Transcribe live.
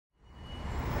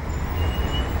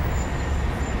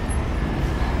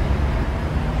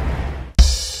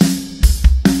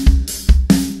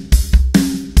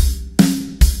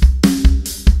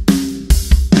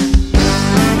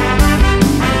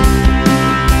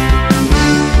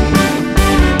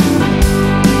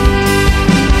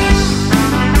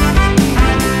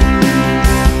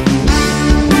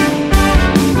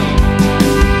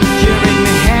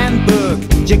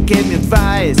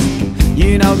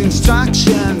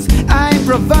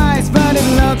improvise, but it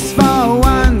looks for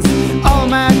once all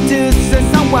my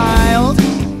deuces are wild.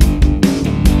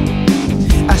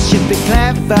 I should be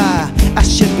clever, I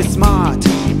should be smart.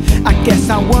 I guess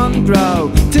I won't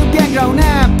grow to be a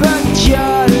grown-up, but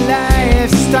your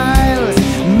lifestyle's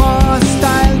more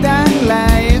style than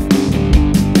life.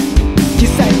 You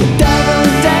say the devil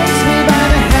takes me by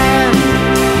the hand,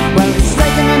 well it's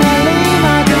taken when I leave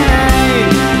my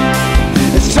grenade.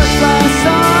 It's just for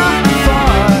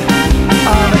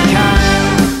of a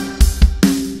kind.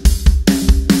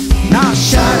 Now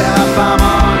shut up, I'm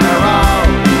on a roll.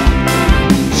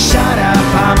 Shut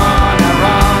up, I'm on a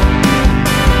roll.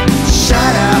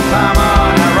 Shut up, I'm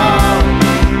on a roll.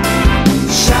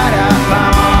 Shut up,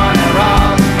 I'm on a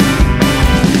roll.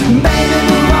 Baby,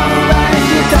 move over if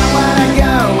you don't wanna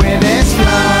go with this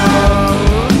flow.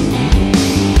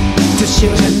 To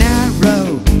shoot an arrow,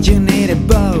 you need a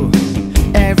bow.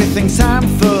 Everything's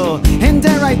harmful in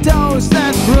the right dose.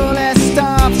 That roulette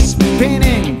stops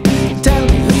spinning. Tell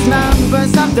me whose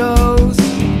numbers are those.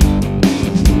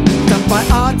 Don't buy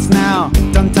odds now,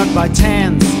 don't talk about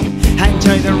tens.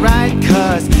 Enjoy the ride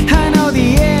cause I know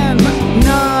the end, but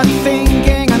not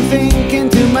thinking I'm thinking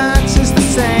too much is the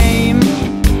same.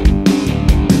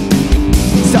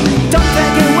 So don't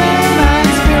take away my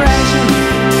inspiration.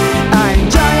 I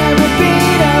enjoy every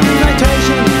beat of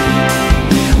nitration.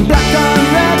 Black on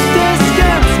red, this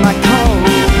girl's my code.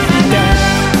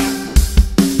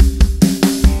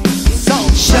 So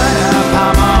shut up,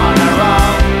 I'm on a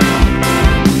roll.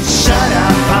 Shut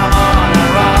up, I'm on a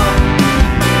roll.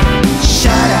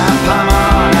 Shut up, I'm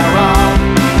on a roll.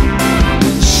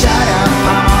 Shut up,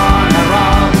 I'm on a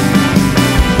roll.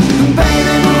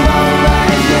 Baby, move over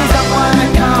if you don't wanna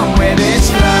go with this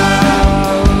flow.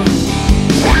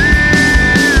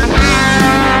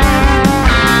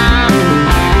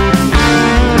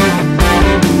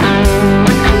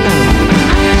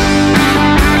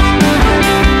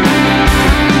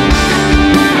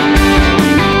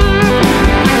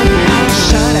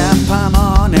 Shut up, I'm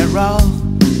on a roll.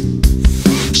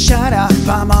 Shut up,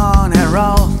 I'm on a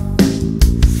roll.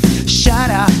 Shut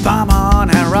up, I'm on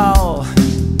a roll.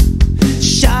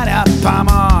 Shut up, I'm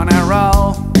on a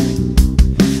roll.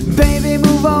 Baby,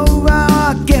 move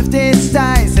over, give these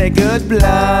eyes a good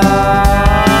blow.